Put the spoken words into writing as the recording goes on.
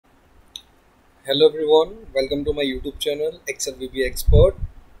Hello everyone, welcome to my YouTube channel Excel VBA Expert.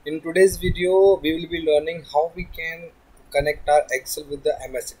 In today's video, we will be learning how we can connect our Excel with the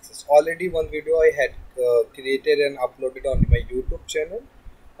MS-Access. Already one video I had created and uploaded on my YouTube channel.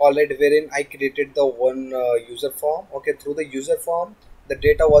 Already wherein I created the one user form. Okay, through the user form, the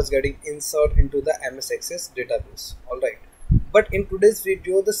data was getting inserted into the MS-Access database. Alright, but in today's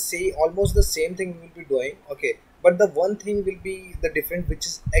video, almost the same thing we will be doing. Okay, but the one thing will be the different, which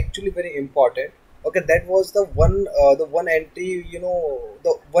is actually very important. Okay, that was the one entry,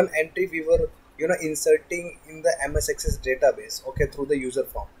 the one entry we were inserting in the MS-Access database, okay, through the user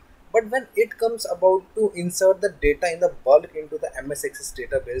form. But when it comes about to insert the data in the bulk into the MS-Access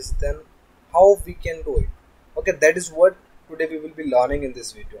database, then how we can do it? Okay, that is what today we will be learning in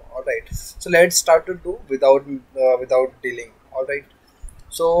this video. All right, so let's start to do without dealing. All right,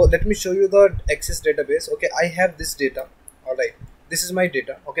 so let me show you the Access database. Okay, I have this data. All right, this is my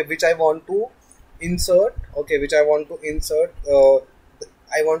data, okay, which I want to insert. Okay, which I want to insert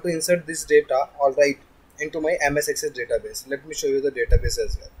I want to insert this data, all right, into my MS-Access database. Let me show you the database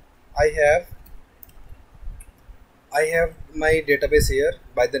as well. I have my database here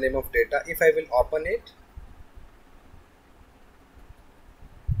by the name of data. If I will open it,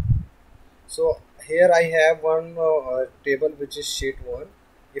 so here I have one table which is sheet 1.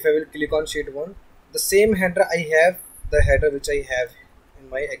 If I will click on sheet 1, the same header I have, the header which I have in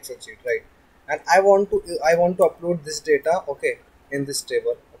my Excel sheet, right? And I want to upload this data, okay, in this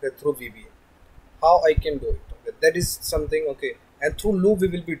table, okay, through VBA. How I can do it? Okay, that is something, okay, and through loop we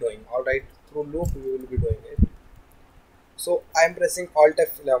will be doing. All right, through loop we will be doing it. So I am pressing Alt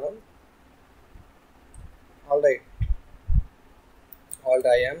F11. All right.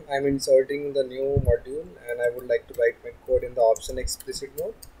 I'm inserting the new module and I would like to write my code in the option explicit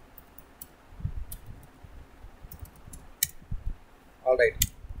mode. Alright,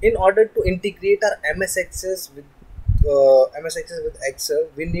 in order to integrate our MS-Access with Excel,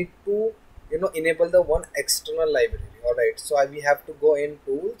 we need to enable the one external library. Alright, so we have to go in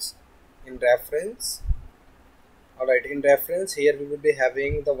tools, in reference. Alright, in reference here we will be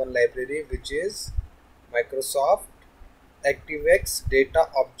having the one library which is Microsoft ActiveX Data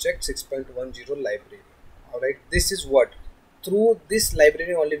Object 6.10 library. Alright, this is what, through this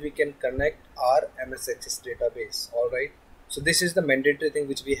library only we can connect our MS-Access database. Alright, so this is the mandatory thing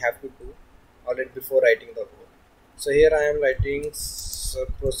which we have to do, alright, before writing the code. So here I am writing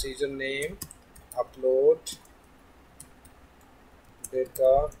procedure name upload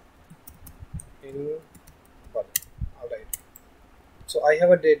data in bulk. Alright, so I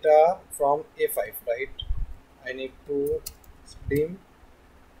have a data from A5, right? I need to dim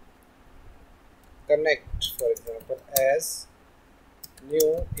connect, for example, as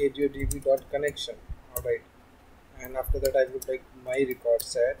new ADODB.Connection. Alright, and after that I would like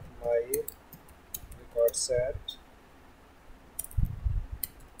Myrecordset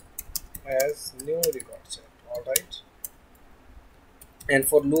as new recordset. Alright, and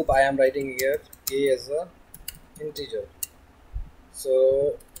for loop I am writing here a as a integer.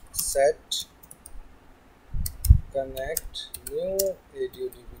 So set connect new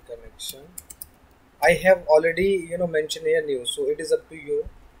ADODB connection. I have already mentioned here new, so it is up to you.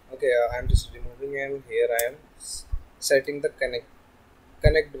 Okay, I am just removing, and here I am setting the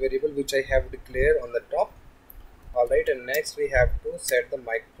connect variable which I have declared on the top. Alright, and next we have to set the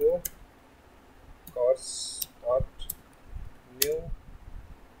Myrecordset new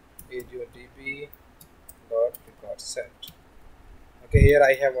ADODB.Recordset. Okay, here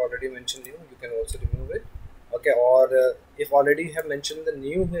I have already mentioned new, you can also remove it. Okay, or if already you have mentioned the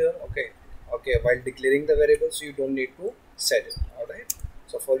new here, okay, while declaring the variables you don't need to set it. Alright,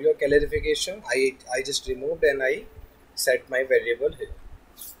 so for your clarification I just removed and I set my variable here.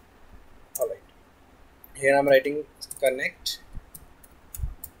 Alright, here I'm writing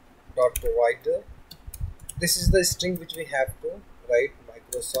connect.Provider. This is the string which we have to write,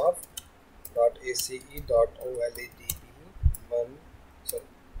 Microsoft.ace.oladb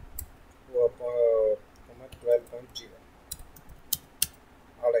 12.0.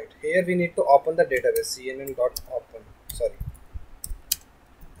 Alright, here we need to open the database, cnn.open,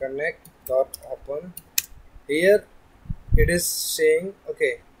 connect.open. Here it is saying,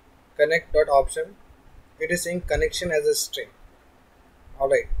 okay, connect.option, it is saying connection as a string.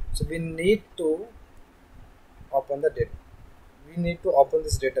 Alright, so we need to open the data. We need to open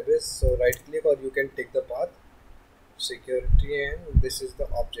this database, so right click or you can take the path security, and this is the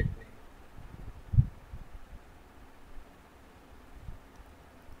object name.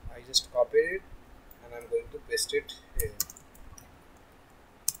 I just copied it and I'm going to paste it here.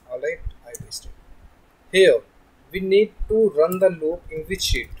 Alright, I pasted. Here we need to run the loop in which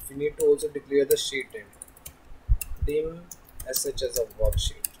sheet? we need to also declare the sheet name, dim sh as a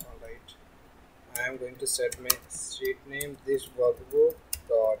worksheet. Alright, I am going to set my sheet name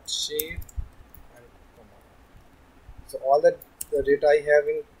ThisWorkbook.Sheet and comma. So all the data I have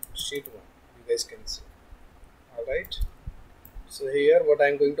in sheet 1 you guys can see. Alright, so here what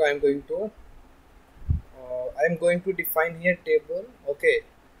I'm going to define here table. Okay,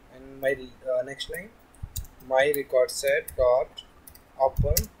 and my next line,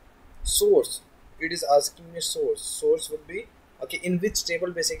 Myrecordset.Open source. It is asking me source would be, okay, in which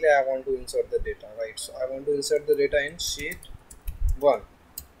table basically I want to insert the data, right? So I want to insert the data in sheet 1.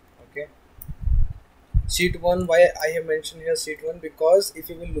 Okay, sheet 1. Why I have mentioned here sheet 1? Because if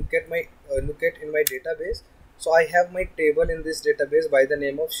you will look at my in my database, so I have my table in this database by the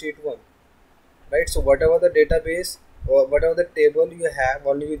name of sheet 1, right? So whatever the database or whatever the table you have,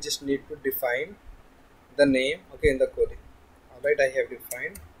 only you just need to define the name, okay, in the query. Alright, I have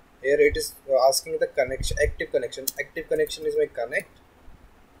defined here. It is asking the connection, active connection is my connect.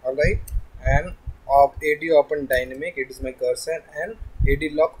 Alright, and of adOpenDynamic, it is my cursor, and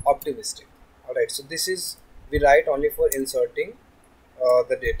adLockOptimistic. Alright, so this is we write only for inserting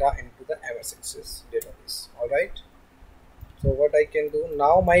the data into the MS-Access database. Alright, so what I can do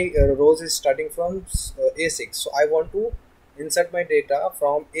now, my rows is starting from A6, so I want to insert my data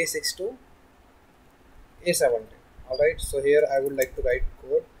from A6 to A17. Alright, so here I would like to write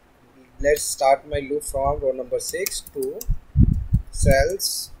code. Let's start my loop from row number 6 to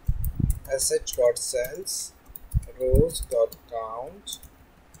cells sh.Cells Rows.Count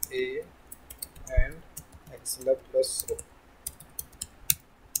A and xlUp plus row.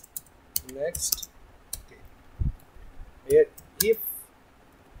 Next, okay, here if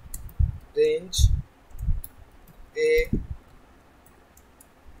range A,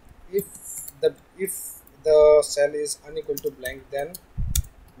 if the cell is unequal to blank, then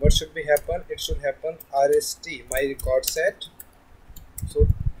what should be happen? It should happen rst Myrecordset, so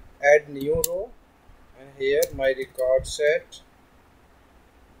add new row, and here Myrecordset.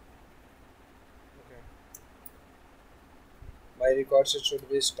 Okay, Myrecordset should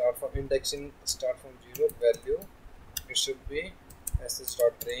be start from 0 value. It should be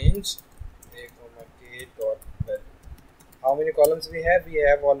sh.Range a comma k dot value. How many columns we have? We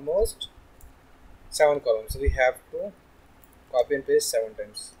have almost 7 columns. So we have to copy and paste 7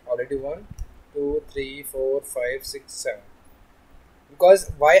 times. Already 1, 2, 3, 4, 5, 6, 7.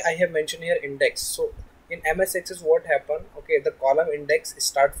 Because why I have mentioned here index. So in MS-Access what happened? Okay, the column index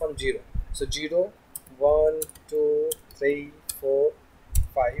start from 0. So 0, 1, 2, 3, 4,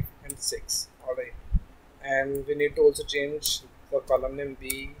 5 and 6. Alright. And we need to also change the column name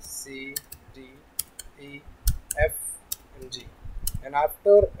B, C, D, E, F and G. And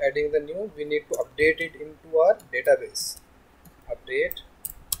after adding the new, we need to update it into our database. Update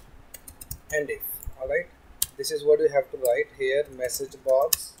and if. Alright, this is what we have to write here. Message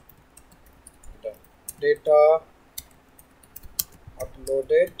box done. Data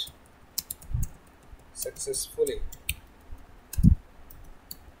uploaded successfully.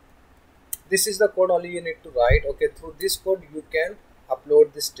 This is the code only you need to write. Okay, through this code you can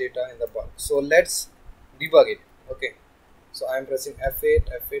upload this data in the bulk. So let's debug it. Okay, so I am pressing F8,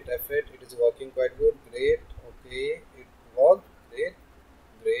 F8, F8. It is working quite good. Great. Okay, it worked. Great,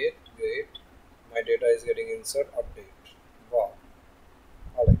 great, great. My data is getting insert update. Wow.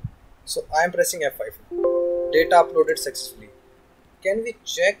 Alright, so I am pressing F5. Data uploaded successfully. Can we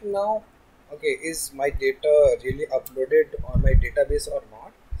check now? Okay, is my data really uploaded on my database or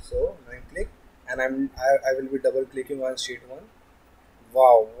not? So I click, and I will be double clicking on sheet 1.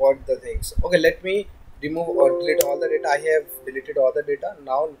 Wow, what the things. Okay, let me remove or delete all the data. I have deleted all the data.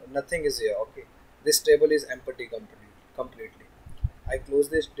 Now nothing is here. Okay, this table is empty completely. I close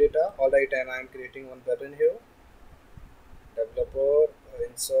this data. Alright, and I am creating one button here. Developer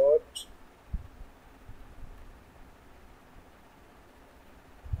insert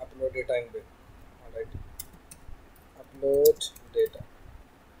upload data in bin. Alright, upload data.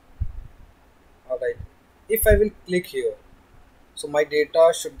 Alright, if I will click here, so my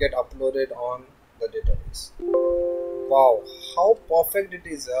data should get uploaded on the database. Wow, how perfect it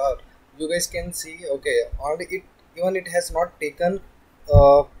is. You guys can see. Okay, only it has not taken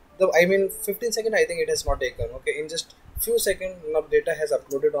 15 seconds. I think it has not taken. Okay, in just few seconds enough data has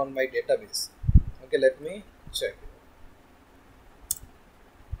uploaded on my database. Okay, let me check.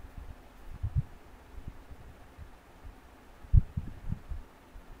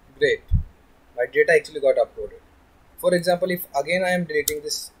 Great, my data actually got uploaded. For example, if again I am deleting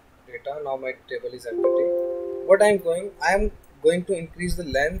this data, now my table is empty. What I am going to increase the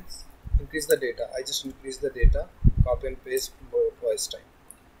length, increase the data. I just increase the data, copy and paste twice time.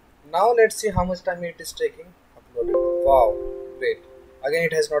 Now let's see how much time it is taking. Uploaded. Wow, great. Again,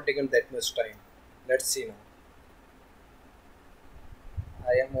 it has not taken that much time. Let's see now.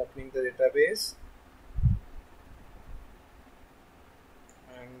 I am opening the database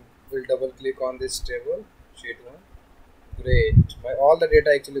and will double click on this table, sheet 1. Great. My all the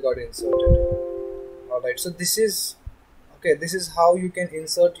data actually got inserted. Alright, so this is okay. This is how you can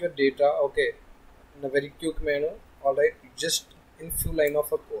insert your data. Okay, in a very quick manner. Alright, just in few line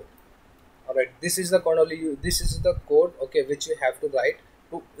of a code. Alright, this is the code only you. This is the code. Okay, which you have to write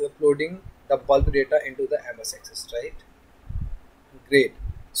to uploading the bulk data into the MS Access. Right. Great.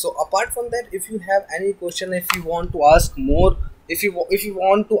 So apart from that, if you have any question, if you want to ask more, if you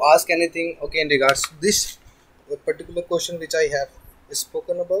want to ask anything, okay, in regards to this particular question which I have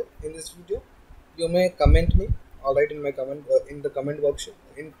spoken about in this video, you may comment me. All right, in my comment in the comment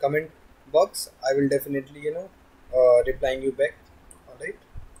box, I will definitely replying you back. All right.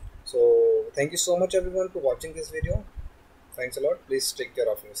 So thank you so much everyone for watching this video. Thanks a lot. Please take care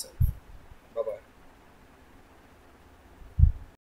of yourself.